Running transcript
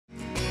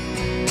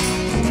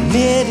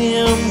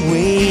him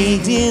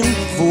waiting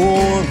for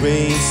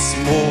a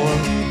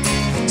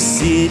s'more,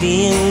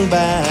 sitting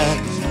by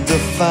the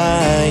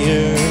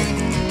fire,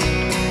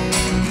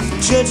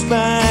 judged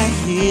by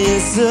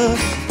his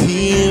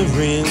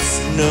appearance.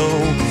 No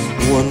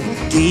one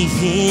gave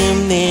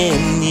him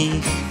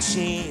any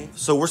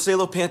chance. So we're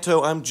Salo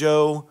Panto. I'm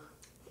Joe.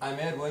 I'm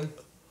Edwin.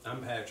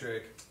 I'm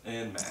Patrick.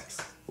 And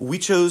Max. We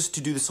chose to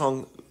do the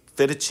song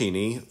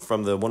Fettuccine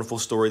from the wonderful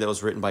story that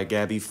was written by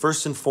Gabby,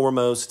 first and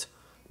foremost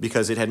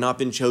because it had not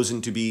been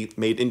chosen to be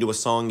made into a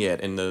song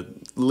yet, and the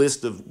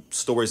list of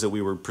stories that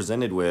we were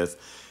presented with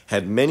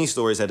had many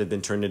stories that had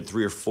been turned into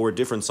 3 or 4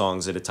 different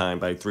songs at a time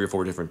by 3 or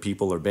 4 different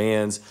people or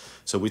bands.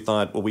 So we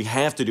thought, well, we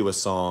have to do a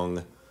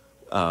song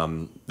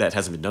that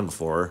hasn't been done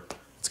before.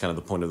 It's kind of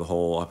the point of the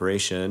whole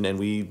operation, and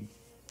we,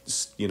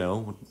 you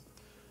know,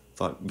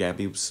 thought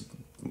Gabby was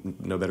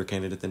no better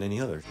candidate than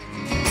any other.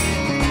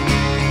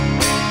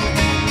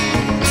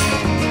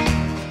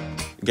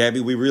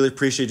 Gabby, we really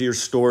appreciate your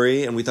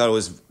story, and we thought it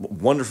was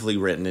wonderfully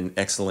written and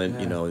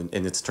excellent, you know,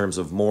 in its terms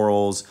of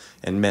morals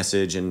and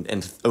message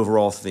and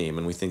overall theme.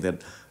 And we think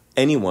that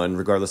anyone,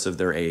 regardless of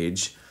their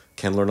age,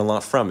 can learn a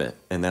lot from it,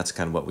 and that's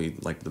kind of what we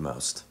liked the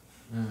most.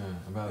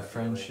 About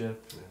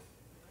friendship.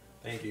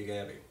 Thank you,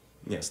 Gabby.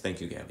 Yes,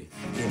 thank you, Gabby.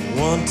 It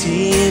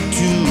wanted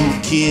to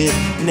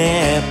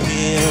kidnap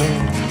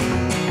him.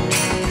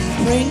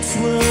 Pranks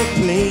were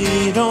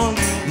played on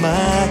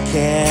my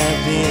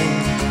cabin,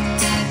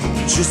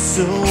 just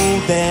so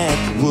that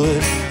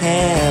would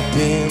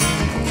happen.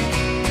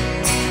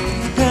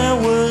 I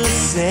was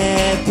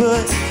sad,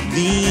 but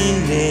the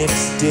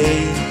next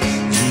day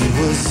he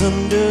was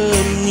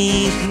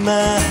underneath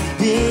my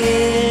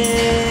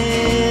bed.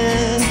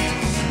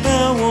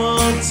 I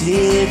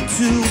wanted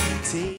to